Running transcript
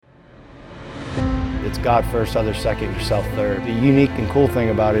It's God first, others second, yourself third. The unique and cool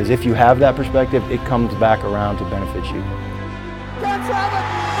thing about it is if you have that perspective, it comes back around to benefit you. That's Allen!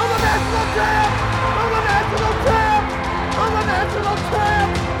 I'm the national champ! I'm the national champ! I'm the national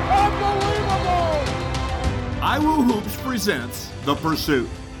champ! Unbelievable! iWoo Hoops presents The Pursuit.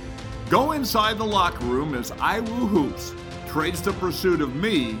 Go inside the locker room as iWoo Hoops trades the pursuit of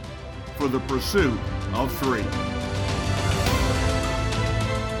me for the pursuit of three.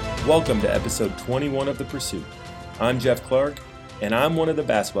 Welcome to episode 21 of The Pursuit. I'm Jeff Clark, and I'm one of the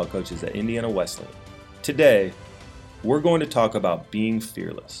basketball coaches at Indiana Wesleyan. Today, we're going to talk about being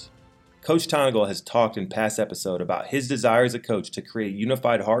fearless. Coach Tonagel has talked in past episodes about his desire as a coach to create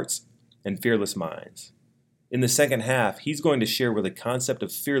unified hearts and fearless minds. In the second half, he's going to share where the concept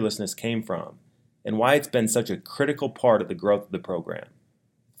of fearlessness came from and why it's been such a critical part of the growth of the program.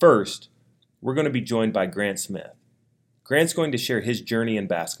 First, we're going to be joined by Grant Smith. Grant's going to share his journey in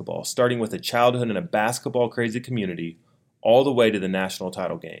basketball, starting with a childhood in a basketball-crazy community all the way to the national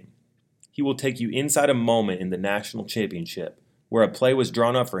title game. He will take you inside a moment in the national championship where a play was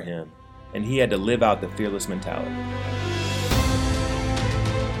drawn up for him and he had to live out the fearless mentality.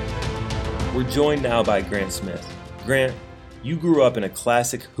 We're joined now by Grant Smith. Grant, you grew up in a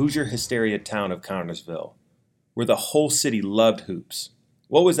classic Hoosier hysteria town of Connersville, where the whole city loved hoops.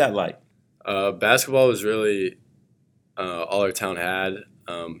 What was that like? Basketball was really all our town had.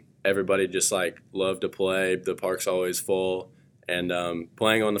 Everybody just loved to play. The park's always full, and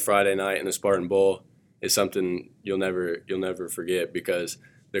playing on the Friday night in the Spartan Bowl is something you'll never forget because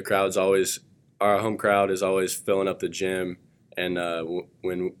the crowd's always, our home crowd is always filling up the gym, and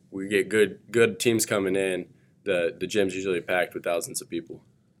when we get good teams coming in, the gym's usually packed with thousands of people.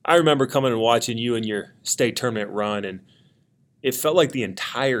 I remember coming and watching you in your state tournament run, and it felt like the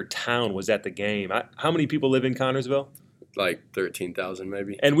entire town was at the game. How many people live in Connersville? Like 13,000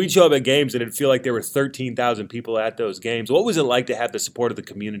 maybe. And we'd show up at games and it'd feel like there were 13,000 people at those games. What was it like to have the support of the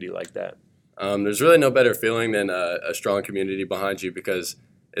community like that? There's really no better feeling than a strong community behind you because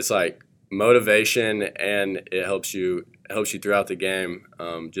it's like motivation and it helps you throughout the game.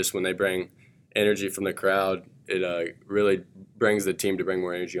 Just when they bring energy from the crowd, it really brings the team to bring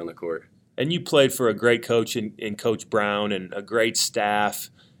more energy on the court. And you played for a great coach in Coach Brown and a great staff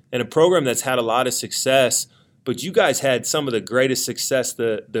and a program that's had a lot of success. But you guys had some of the greatest success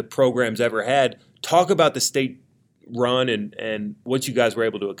the program's ever had. Talk about the state run and what you guys were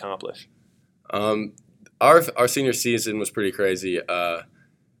able to accomplish. Our senior season was pretty crazy.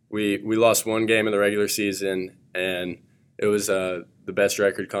 We lost one game in the regular season, and it was the best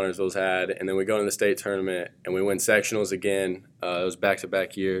record Connersville's had. And then we go in the state tournament, and we win sectionals again. It was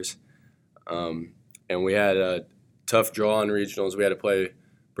back-to-back years. And we had a tough draw in regionals. We had to play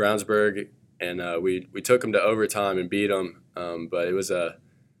Brownsburg. And we took them to overtime and beat them, but it was a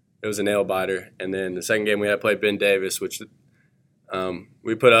nail biter. And then the second game we had to play Ben Davis, which we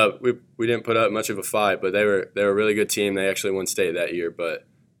didn't put up much of a fight, but they were a really good team. They actually won state that year, but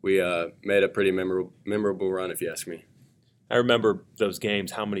we made a pretty memorable run, if you ask me. I remember those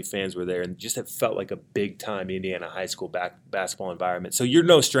games, how many fans were there, and just it felt like a big-time Indiana high school basketball environment. So you're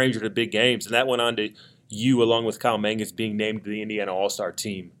no stranger to big games, and that went on to you, along with Kyle Mangus, being named to the Indiana All-Star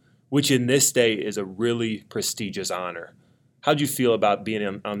team, which in this state is a really prestigious honor. How'd you feel about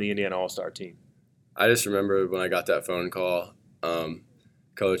being on the Indiana All-Star team? I just remember when I got that phone call,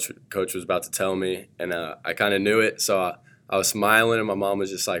 Coach was about to tell me, and I kind of knew it, so I was smiling, and my mom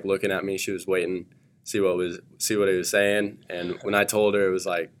was just looking at me. She was waiting, see what he was saying, and when I told her, it was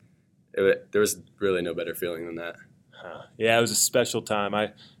there was really no better feeling than that. Yeah, it was a special time.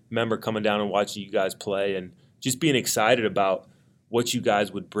 I remember coming down and watching you guys play, and just being excited about what you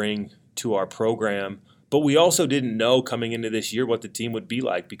guys would bring to our program. But we also didn't know coming into this year what the team would be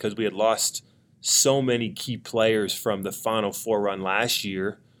like because we had lost so many key players from the Final Four run last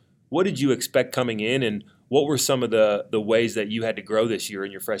year. What did you expect coming in, and what were some of the ways that you had to grow this year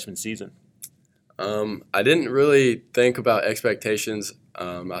in your freshman season? I didn't really think about expectations.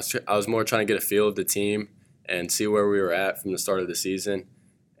 I was more trying to get a feel of the team and see where we were at from the start of the season.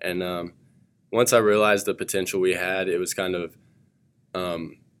 And once I realized the potential we had, it was kind of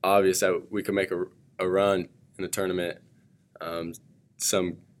obvious that we could make a run in the tournament.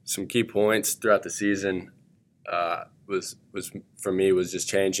 Some key points throughout the season was for me was just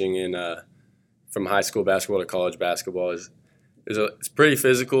changing in from high school basketball to college basketball. It's pretty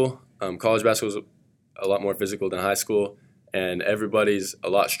physical. College basketball is a lot more physical than high school, and everybody's a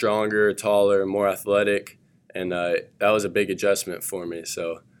lot stronger, taller, more athletic, and that was a big adjustment for me.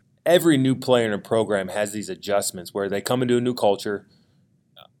 So every new player in a program has these adjustments where they come into a new culture.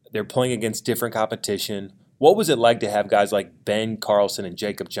 They're playing against different competition, What was it like to have guys like Ben Carlson and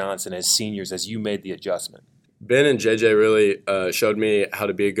Jacob Johnson as seniors as you made the adjustment? Ben and JJ really showed me how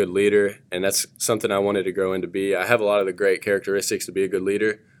to be a good leader, and that's something I wanted to grow into be. I have a lot of the great characteristics to be a good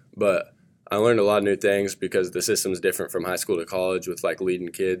leader, but I learned a lot of new things because the system's different from high school to college with like leading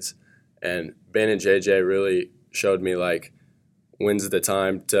kids. And Ben and JJ really showed me like when's the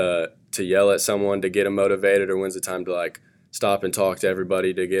time to yell at someone to get them motivated, or when's the time to like stop and talk to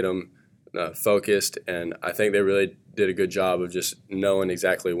everybody to get them focused. And I think they really did a good job of just knowing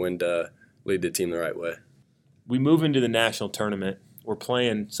exactly when to lead the team the right way. We move into the national tournament. We're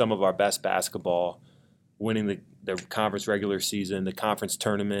playing some of our best basketball, winning the conference regular season, the conference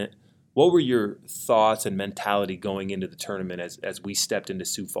tournament. What were your thoughts and mentality going into the tournament as we stepped into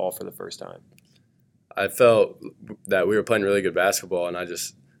Sioux Falls for the first time? I felt that we were playing really good basketball, and I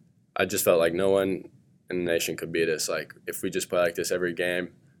just felt like no one in the nation could beat us. Like if we just play like this every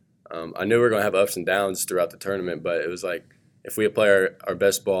game, I knew we were going to have ups and downs throughout the tournament, but it was like if we play our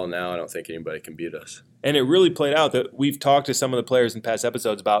best ball now, I don't think anybody can beat us. And it really played out. That we've talked to some of the players in past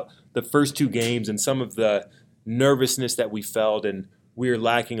episodes about the first two games and some of the nervousness that we felt, and we were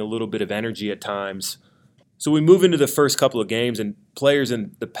lacking a little bit of energy at times. So we move into the first couple of games, and players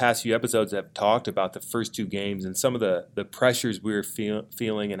in the past few episodes have talked about the first two games and some of the pressures we were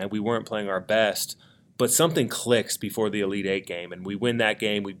feeling, and we weren't playing our best. But something clicks before the Elite Eight game, and we win that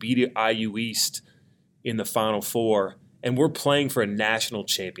game. We beat IU East in the Final Four, and we're playing for a national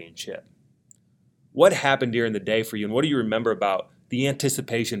championship. What happened during the day for you, and what do you remember about the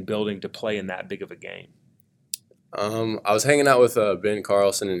anticipation building to play in that big of a game? I was hanging out with Ben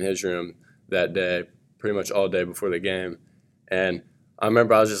Carlson in his room that day, pretty much all day before the game, and I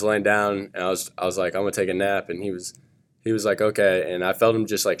remember I was just laying down, and I was like, I'm gonna take a nap, and he was like, okay, and I felt him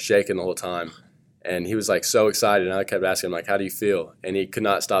just like shaking the whole time, and he was like so excited, and I kept asking him like, how do you feel? And he could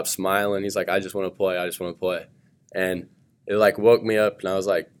not stop smiling. He's like, I just want to play, and it like woke me up, and I was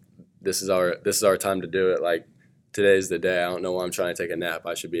like, this is our time to do it. Like today's the day. I don't know why I'm trying to take a nap.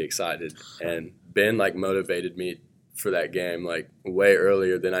 I should be excited. And Ben like motivated me for that game like way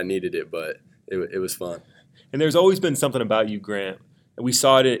earlier than I needed it, but it was fun. And there's always been something about you, Grant. And we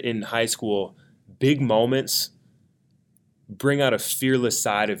saw it in high school. Big moments bring out a fearless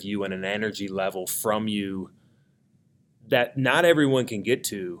side of you and an energy level from you that not everyone can get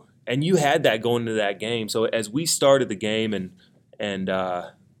to. And you had that going into that game. So as we started the game and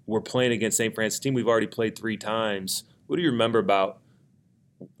we're playing against St. Francis team we've already played 3 times, what do you remember about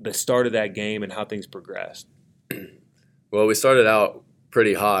the start of that game and how things progressed? Well, we started out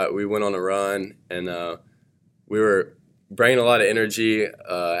pretty hot. We went on a run, and we were bringing a lot of energy,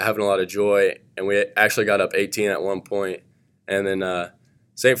 having a lot of joy, and we actually got up 18 at one point. And then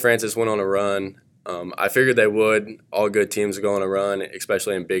St. Francis went on a run. I figured they would. All good teams go on a run,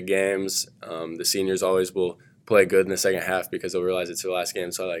 especially in big games. The seniors always will play good in the second half because they'll realize it's their last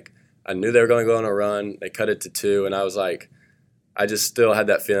game. So I knew they were going to go on a run. They cut it to 2, and I was like, I just still had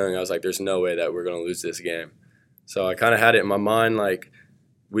that feeling. I was like, there's no way that we're going to lose this game. So I kind of had it in my mind, like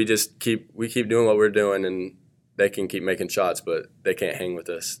we keep doing what we're doing, and they can keep making shots, but they can't hang with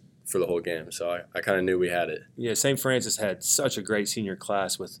us for the whole game. So I kind of knew we had it. Yeah, St. Francis had such a great senior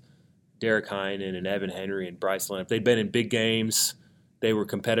class with Derek Heinen and Evan Henry and Bryce Leonard. They'd been in big games. They were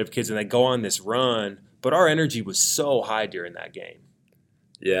competitive kids, and they go on this run. But our energy was so high during that game.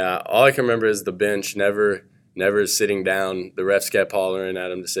 Yeah, all I can remember is the bench never sitting down. The refs kept hollering at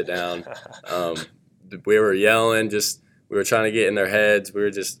them to sit down. We were yelling, we were trying to get in their heads. We were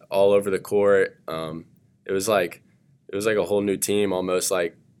just all over the court. It was like a whole new team almost.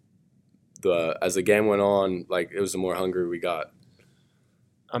 Like as the game went on, like it was the more hungry we got.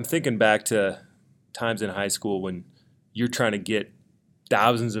 I'm thinking back to times in high school when you're trying to get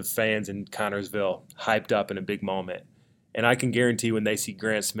thousands of fans in Connorsville hyped up in a big moment. And I can guarantee when they see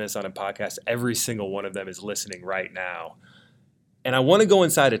Grant Smith on a podcast, every single one of them is listening right now. And I want to go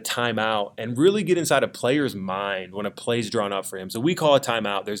inside a timeout and really get inside a player's mind when a play's drawn up for him. So we call a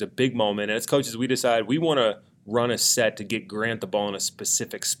timeout. There's a big moment. And as coaches, we decide we want to run a set to get Grant the ball in a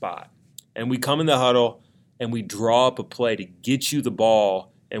specific spot. And we come in the huddle and we draw up a play to get you the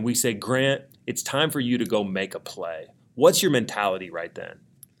ball. And we say, Grant, it's time for you to go make a play. What's your mentality right then?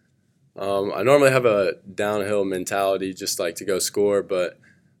 I normally have a downhill mentality, just like to go score, but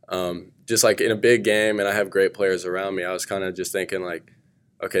just like in a big game and I have great players around me, I was kind of just thinking like,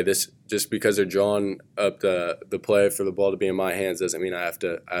 okay, this just because they're drawing up the play for the ball to be in my hands doesn't mean I have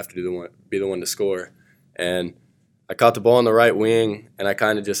to be the one to score. And I caught the ball on the right wing, and I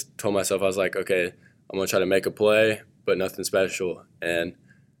kind of just told myself, I was like, okay, I'm gonna try to make a play, but nothing special. And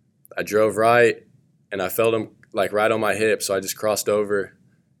I drove right, and I felt him like right on my hip, so I just crossed over,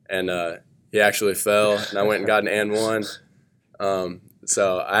 and he actually fell, and I went and got an and one.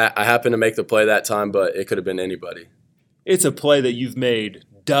 So I happened to make the play that time, but it could have been anybody. It's a play that you've made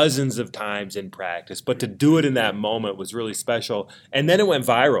dozens of times in practice, but to do it in that moment was really special. And then it went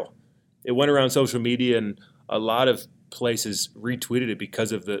viral. It went around social media, and a lot of places retweeted it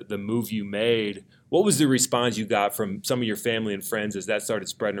because of the move you made. What was the response you got from some of your family and friends as that started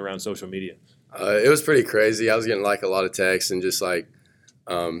spreading around social media? It was pretty crazy. I was getting like a lot of texts and just like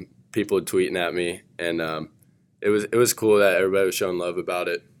people tweeting at me, and it was cool that everybody was showing love about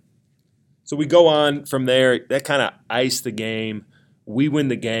it. So we go on from there. That kind of iced the game. We win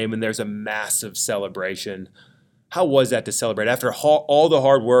the game, and there's a massive celebration. How was that to celebrate? After all the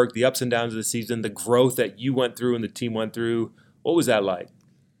hard work, the ups and downs of the season, the growth that you went through and the team went through, what was that like?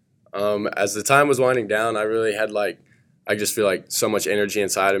 As the time was winding down, I really had I just feel like so much energy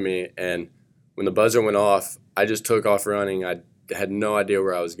inside of me. And when the buzzer went off, I just took off running. I had no idea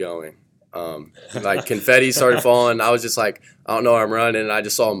where I was going. Confetti started falling. I was just like, I don't know where I'm running. And I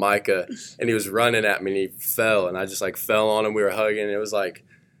just saw Micah, and he was running at me, and he fell. And I just fell on him. We were hugging. It was like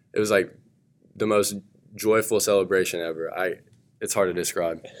the most joyful celebration ever. It's hard to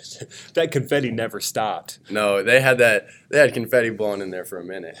describe. That confetti never stopped. No, they had confetti blowing in there for a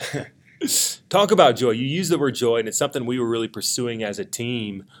minute. Talk about joy. You use the word joy, and it's something we were really pursuing as a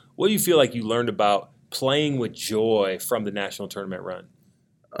team. What do you feel like you learned about playing with joy from the national tournament run?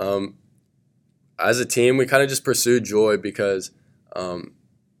 As a team, we kind of just pursued joy because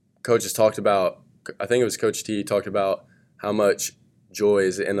coaches talked about, I think it was Coach T, talked about how much joy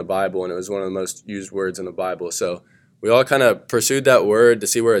is in the Bible, and it was one of the most used words in the Bible. So we all kind of pursued that word to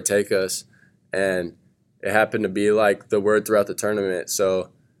see where it take us, and it happened to be like the word throughout the tournament.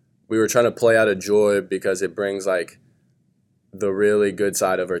 So we were trying to play out of joy because it brings the really good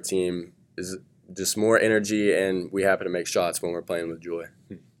side of our team is just more energy, and we happen to make shots when we're playing with joy.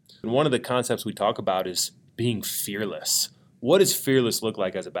 And one of the concepts we talk about is being fearless. What does fearless look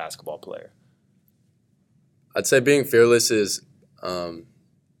like as a basketball player? I'd say being fearless is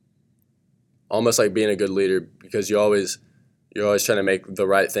almost like being a good leader, because you're always trying to make the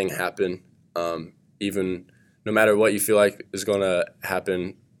right thing happen, even no matter what you feel like is going to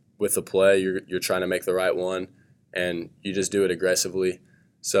happen with the play. You're trying to make the right one, and you just do it aggressively.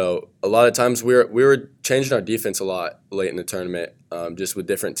 So a lot of times we were changing our defense a lot late in the tournament, just with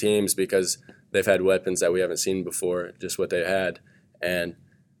different teams, because they've had weapons that we haven't seen before, just what they had. And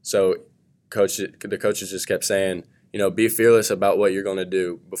so the coaches just kept saying, be fearless about what you're going to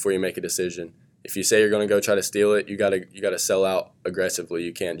do before you make a decision. If you say you're going to go try to steal it, you got to sell out aggressively.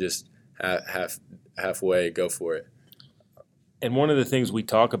 You can't just halfway go for it. And one of the things we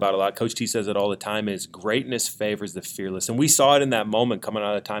talk about a lot, Coach T says it all the time, is greatness favors the fearless. And we saw it in that moment coming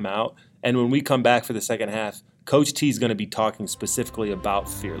out of the timeout. And when we come back for the second half, Coach T is going to be talking specifically about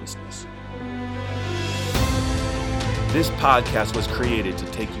fearlessness. This podcast was created to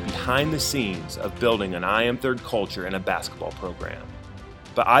take you behind the scenes of building an I Am Third culture in a basketball program.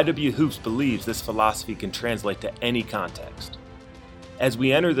 But IW Hoops believes this philosophy can translate to any context. As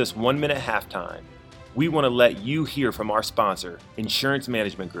we enter this 1-minute halftime, we want to let you hear from our sponsor, Insurance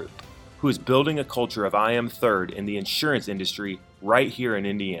Management Group, who is building a culture of I Am Third in the insurance industry right here in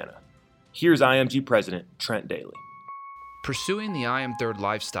Indiana. Here's IMG President Trent Daly. Pursuing the I Am Third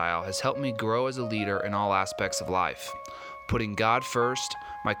lifestyle has helped me grow as a leader in all aspects of life. Putting God first,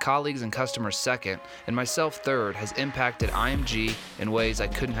 my colleagues and customers second, and myself third has impacted IMG in ways I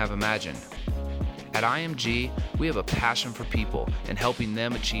couldn't have imagined. At IMG, we have a passion for people and helping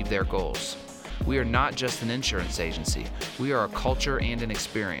them achieve their goals. We are not just an insurance agency. We are a culture and an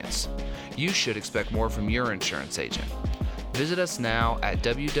experience. You should expect more from your insurance agent. Visit us now at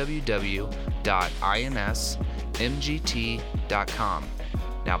www.insmgt.com.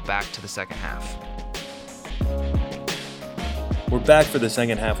 Now back to the second half. We're back for the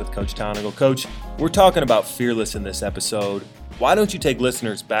second half with Coach Tonagel. Coach, we're talking about fearless in this episode. Why don't you take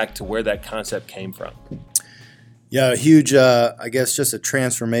listeners back to where that concept came from? Yeah, a huge, I guess, just a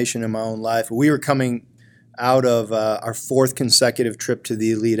transformation in my own life. We were coming out of our fourth consecutive trip to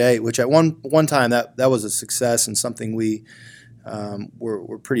the Elite Eight, which at one time that was a success and something we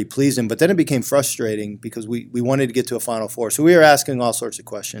were pretty pleased in. But then it became frustrating because we wanted to get to a Final Four. So we were asking all sorts of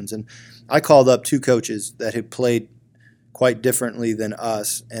questions. And I called up two coaches that had played quite differently than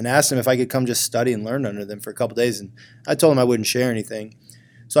us and asked them if I could come just study and learn under them for a couple of days. And I told them I wouldn't share anything.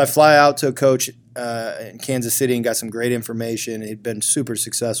 So I fly out to a coach in Kansas City and got some great information. He'd been super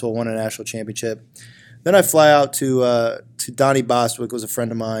successful, won a national championship. Then I fly out to Donnie Bostwick, was a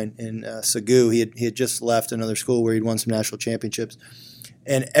friend of mine in Sagu. He had just left another school where he'd won some national championships.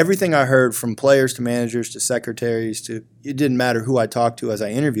 And everything I heard from players to managers to secretaries to it didn't matter who I talked to as I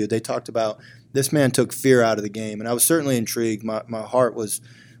interviewed. They talked about this man took fear out of the game. And I was certainly intrigued. My heart was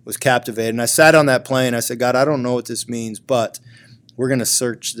captivated. And I sat on that plane. I said, God, I don't know what this means, but we're going to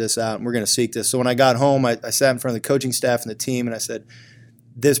search this out and we're going to seek this. So when I got home, I sat in front of the coaching staff and the team and I said,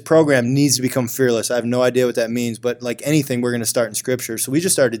 this program needs to become fearless. I have no idea what that means, but like anything, we're going to start in Scripture. So we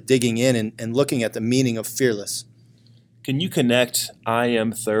just started digging in and looking at the meaning of fearless. Can you connect I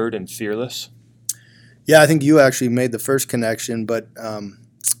am third and fearless? Yeah, I think you actually made the first connection, but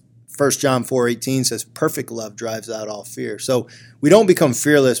 1 John 4:18 says, perfect love drives out all fear. So we don't become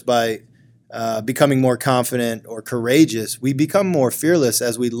fearless by becoming more confident or courageous. We become more fearless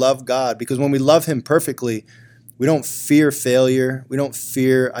as we love God, because when we love Him perfectly, we don't fear failure. We don't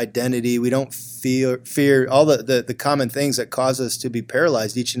fear identity. We don't fear all the common things that cause us to be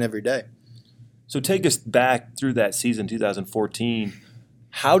paralyzed each and every day. So take us back through that season, 2014.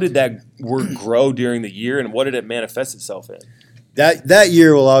 How did that word grow during the year, and what did it manifest itself in? That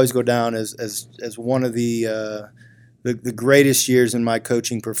year will always go down as one of the greatest years in my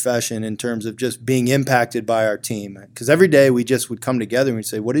coaching profession in terms of just being impacted by our team. Because every day we just would come together and we'd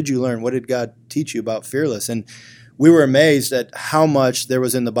say, what did you learn? What did God teach you about fearless? And we were amazed at how much there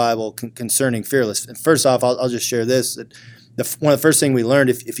was in the Bible concerning fearless. And first off, I'll just share this. One of the first things we learned,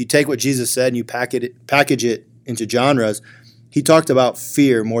 if you take what Jesus said and you package it into genres, He talked about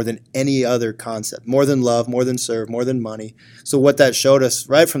fear more than any other concept, more than love, more than serve, more than money. So what that showed us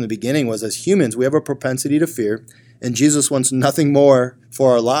right from the beginning was, as humans, we have a propensity to fear, and Jesus wants nothing more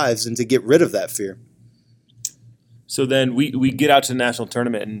for our lives than to get rid of that fear. So then we get out to the national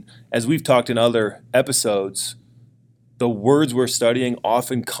tournament, and as we've talked in other episodes, the words we're studying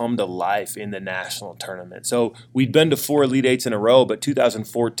often come to life in the national tournament. So we'd been to 4 Elite Eights in a row, but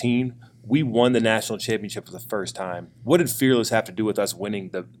 2014, we won the national championship for the first time. What did fearless have to do with us winning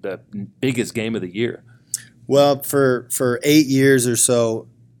the biggest game of the year? Well, for 8 years or so,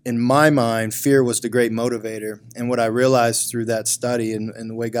 in my mind, fear was the great motivator. And what I realized through that study and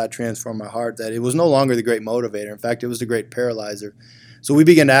the way God transformed my heart, that it was no longer the great motivator. In fact, it was the great paralyzer. So we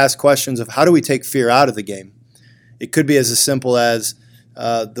began to ask questions of how do we take fear out of the game? It could be as simple as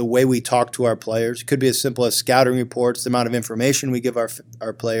the way we talk to our players. It could be as simple as scouting reports, the amount of information we give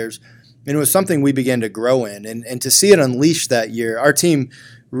our players. And it was something we began to grow in. And to see it unleashed that year, our team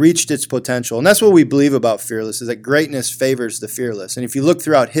reached its potential. And that's what we believe about fearless, is that greatness favors the fearless. And if you look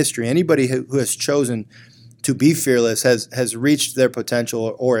throughout history, anybody who has chosen to be fearless has reached their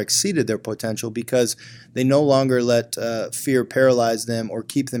potential or exceeded their potential, because they no longer let fear paralyze them or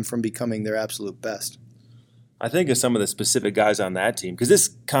keep them from becoming their absolute best. I think of some of the specific guys on that team, because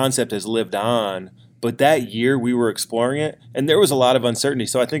this concept has lived on, but that year we were exploring it, and there was a lot of uncertainty.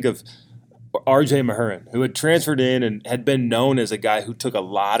 So I think of R.J. Mahurin, who had transferred in and had been known as a guy who took a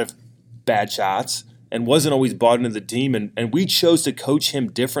lot of bad shots and wasn't always bought into the team. And we chose to coach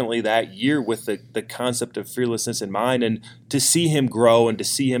him differently that year with the concept of fearlessness in mind, and to see him grow and to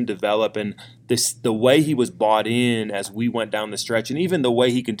see him develop, and the way he was bought in as we went down the stretch, and even the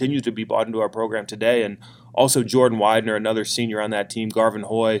way he continues to be bought into our program today. And also Jordan Widener, another senior on that team, Garvin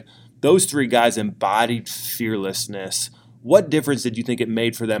Hoy, those 3 guys embodied fearlessness. What difference did you think it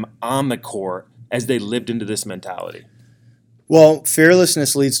made for them on the court as they lived into this mentality? Well,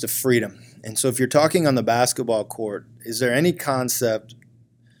 fearlessness leads to freedom. And so if you're talking on the basketball court, is there any concept,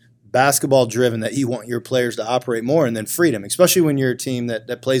 basketball-driven, that you want your players to operate more in than freedom? Especially when you're a team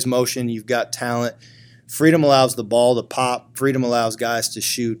that plays motion, you've got talent. Freedom allows the ball to pop. Freedom allows guys to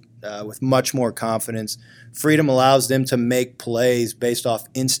shoot with much more confidence. Freedom allows them to make plays based off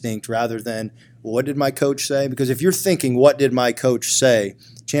instinct rather than, well, what did my coach say? Because if you're thinking, what did my coach say,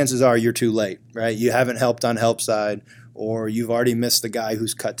 chances are you're too late, right? You haven't helped on help side, or you've already missed the guy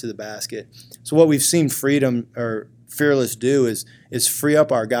who's cut to the basket. So what we've seen freedom or fearless do is free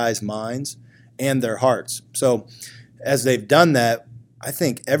up our guys' minds and their hearts. So as they've done that, I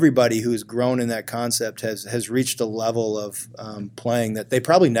think everybody who's grown in that concept has reached a level of playing that they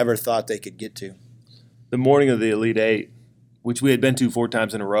probably never thought they could get to. The morning of the Elite Eight, which we had been to 4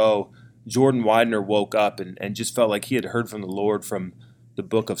 times in a row, Jordan Widener woke up and just felt like he had heard from the Lord from the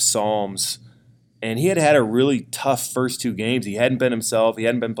book of Psalms. And he had had a really tough first 2 games. He hadn't been himself. He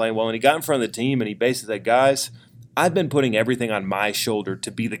hadn't been playing well. And he got in front of the team and he basically said, guys, I've been putting everything on my shoulder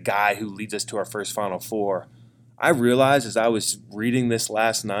to be the guy who leads us to our first Final Four. I realized as I was reading this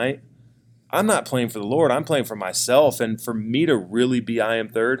last night, I'm not playing for the Lord. I'm playing for myself. And for me to really be I am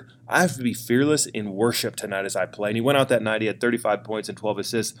third, I have to be fearless in worship tonight as I play. And he went out that night. He had 35 points and 12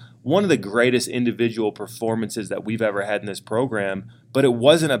 assists. One of the greatest individual performances that we've ever had in this program. But it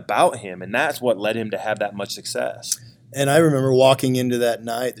wasn't about him. And that's what led him to have that much success. And I remember walking into that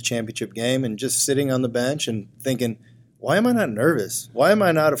night, the championship game, and just sitting on the bench and thinking, why am I not nervous? Why am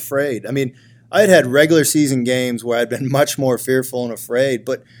I not afraid? I mean, I had regular season games where I'd been much more fearful and afraid,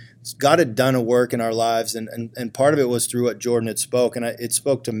 but God had done a work in our lives, and part of it was through what Jordan had spoke, and it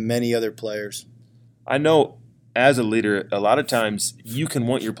spoke to many other players. I know as a leader, a lot of times you can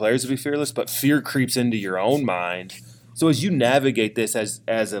want your players to be fearless, but fear creeps into your own mind. So as you navigate this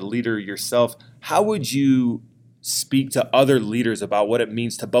as a leader yourself, how would you speak to other leaders about what it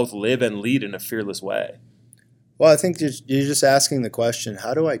means to both live and lead in a fearless way? Well, I think you're just asking the question,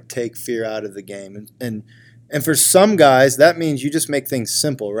 how do I take fear out of the game? And for some guys, that means you just make things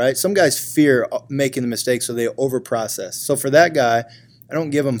simple, right? Some guys fear making the mistake, so they overprocess. So for that guy, I don't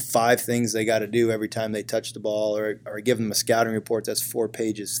give them 5 things they got to do every time they touch the ball, or give them a scouting report that's 4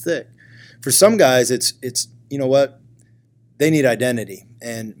 pages thick. For some guys, it's you know what? They need identity,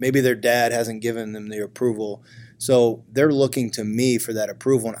 and maybe their dad hasn't given them the approval. So they're looking to me for that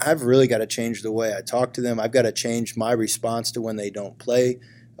approval, and I've really got to change the way I talk to them. I've got to change my response to when they don't play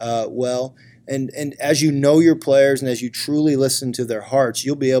well. And as you know your players and as you truly listen to their hearts,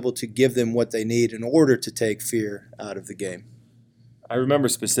 you'll be able to give them what they need in order to take fear out of the game. I remember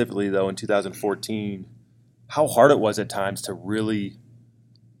specifically, though, in 2014, how hard it was at times to really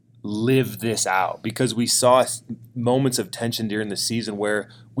live this out, because we saw moments of tension during the season where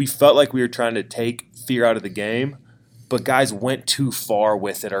we felt like we were trying to take fear out of the game, but guys went too far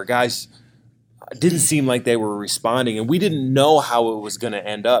with it, or guys didn't seem like they were responding, and we didn't know how it was going to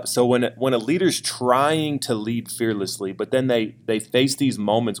end up. So when a leader's trying to lead fearlessly, but then they face these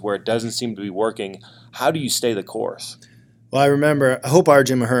moments where it doesn't seem to be working, how do you stay the course? Well, I hope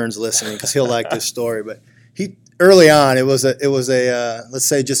R.J. Mahern's listening, because he'll like this story, but early on, it was a let's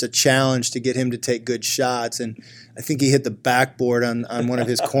say just a challenge to get him to take good shots, and I think he hit the backboard on one of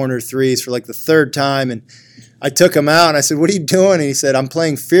his corner threes for like the 3rd time, and I took him out and I said, "What are you doing?" And he said, "I'm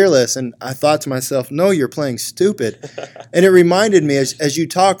playing fearless." And I thought to myself, "No, you're playing stupid." And it reminded me, as you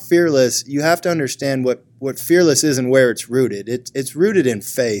talk fearless, you have to understand what fearless is and where it's rooted. It's rooted in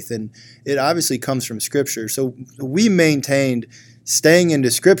faith, and it obviously comes from Scripture. So we maintained staying into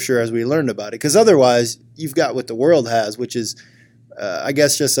Scripture as we learned about it, because otherwise you've got what the world has, which is, I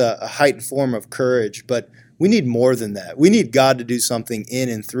guess, just a heightened form of courage. But we need more than that. We need God to do something in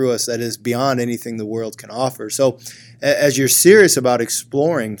and through us that is beyond anything the world can offer. So as you're serious about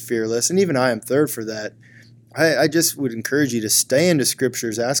exploring fearless, and even I am third for that, I just would encourage you to stay into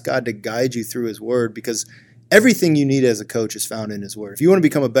Scriptures, ask God to guide you through His Word, because everything you need as a coach is found in His Word. If you want to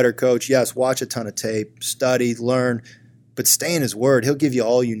become a better coach, yes, watch a ton of tape, study, learn, but stay in His Word. He'll give you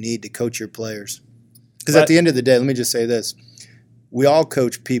all you need to coach your players. Because at the end of the day, let me just say this. We all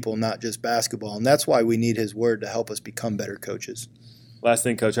coach people, not just basketball, and that's why we need His Word to help us become better coaches. Last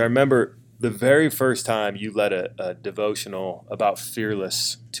thing, Coach, I remember the very first time you led a devotional about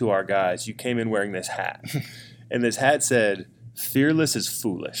fearless to our guys. You came in wearing this hat, and this hat said, "Fearless is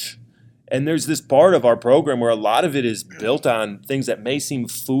foolish." And there's this part of our program where a lot of it is built on things that may seem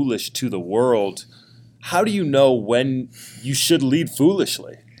foolish to the world. How do you know when you should lead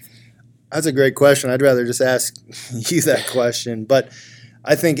foolishly? That's a great question. I'd rather just ask you that question. But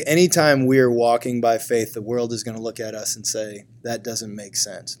I think anytime we are walking by faith, the world is going to look at us and say, that doesn't make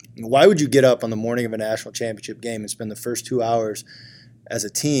sense. Why would you get up on the morning of a national championship game and spend the first 2 hours as a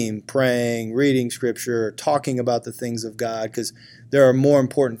team praying, reading Scripture, talking about the things of God? Because there are more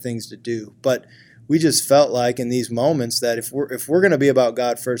important things to do. But we just felt like in these moments that if we're going to be about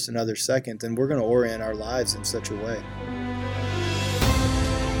God first and others second, then we're going to orient our lives in such a way.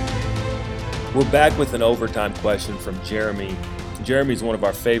 We're back with an overtime question from Jeremy. Jeremy's one of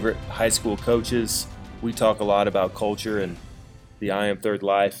our favorite high school coaches. We talk a lot about culture and the I Am Third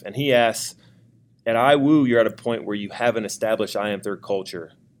life. And he asks, at IWU, you're at a point where you have an established I Am Third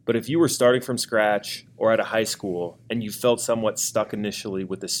culture. But if you were starting from scratch or at a high school and you felt somewhat stuck initially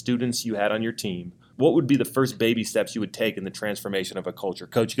with the students you had on your team, what would be the first baby steps you would take in the transformation of a culture?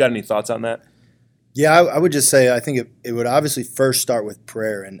 Coach, you got any thoughts on that? Yeah, I would just say I think it would obviously first start with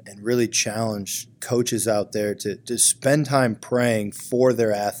prayer and really challenge coaches out there to spend time praying for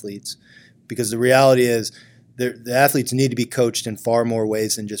their athletes, because the reality is the athletes need to be coached in far more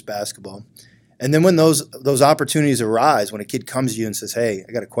ways than just basketball. And then when those opportunities arise, when a kid comes to you and says, "Hey,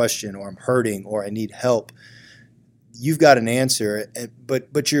 I got a question," or "I'm hurting," or "I need help," you've got an answer,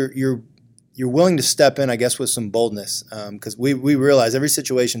 but you're willing to step in, I guess, with some boldness, because we realize every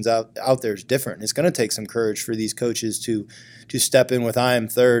situation's out there is different. It's going to take some courage for these coaches to step in with I Am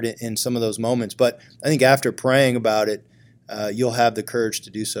Third in some of those moments. But I think after praying about it, you'll have the courage to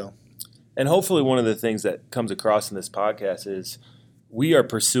do so. And hopefully one of the things that comes across in this podcast is we are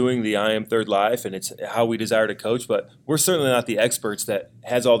pursuing the I Am Third life, and it's how we desire to coach, but we're certainly not the experts that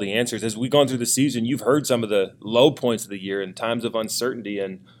has all the answers. As we've gone through the season, you've heard some of the low points of the year and times of uncertainty,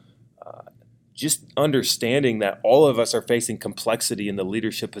 and just understanding that all of us are facing complexity in the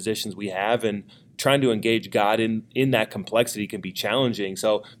leadership positions we have, and trying to engage God in that complexity can be challenging.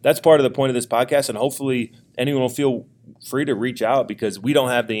 So that's part of the point of this podcast, and hopefully anyone will feel free to reach out, because we don't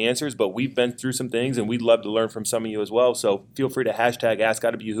have the answers, but we've been through some things, and we'd love to learn from some of you as well. So feel free to hashtag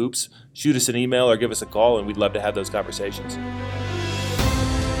AskIWHoops, shoot us an email or give us a call, and we'd love to have those conversations.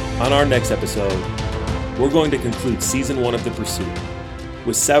 On our next episode, we're going to conclude Season 1 of The Pursuit,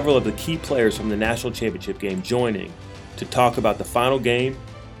 with several of the key players from the national championship game joining to talk about the final game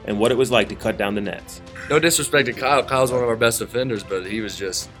and what it was like to cut down the nets. No disrespect to Kyle. Kyle's one of our best defenders, but he was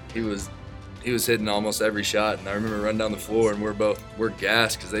hitting almost every shot. And I remember running down the floor, and we're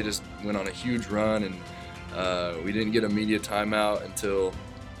gassed because they just went on a huge run, and we didn't get a media timeout until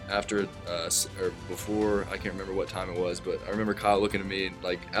after or before. I can't remember what time it was, but I remember Kyle looking at me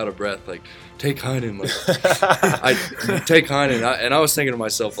like out of breath, like, take Heinen, like take Heinen, and I was thinking to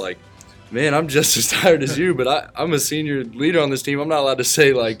myself, like, man, I'm just as tired as you, but I'm a senior leader on this team. I'm not allowed to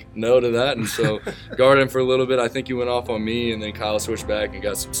say, like, no to that. And so guarded him for a little bit. I think he went off on me, and then Kyle switched back and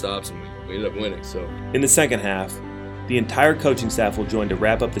got some stops, and we ended up winning. So in the second half, the entire coaching staff will join to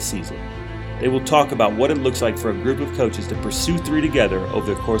wrap up the season. They will talk about what it looks like for a group of coaches to pursue 3 together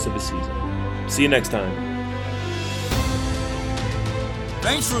over the course of a season. See you next time.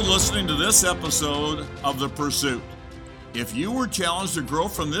 Thanks for listening to this episode of The Pursuit. If you were challenged to grow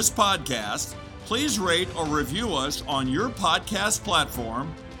from this podcast, please rate or review us on your podcast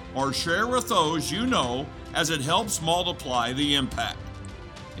platform, or share with those you know, as it helps multiply the impact.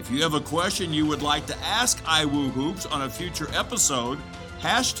 If you have a question you would like to ask iWooHoops on a future episode,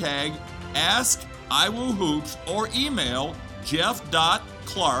 hashtag AskIWooHoops or email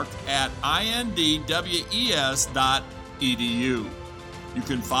jeff.clark@indwes.edu. You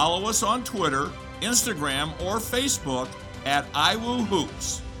can follow us on Twitter, Instagram, or Facebook at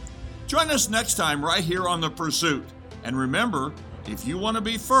iWooHoops. Join us next time right here on The Pursuit. And remember, if you want to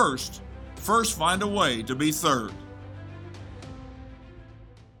be first find a way to be third.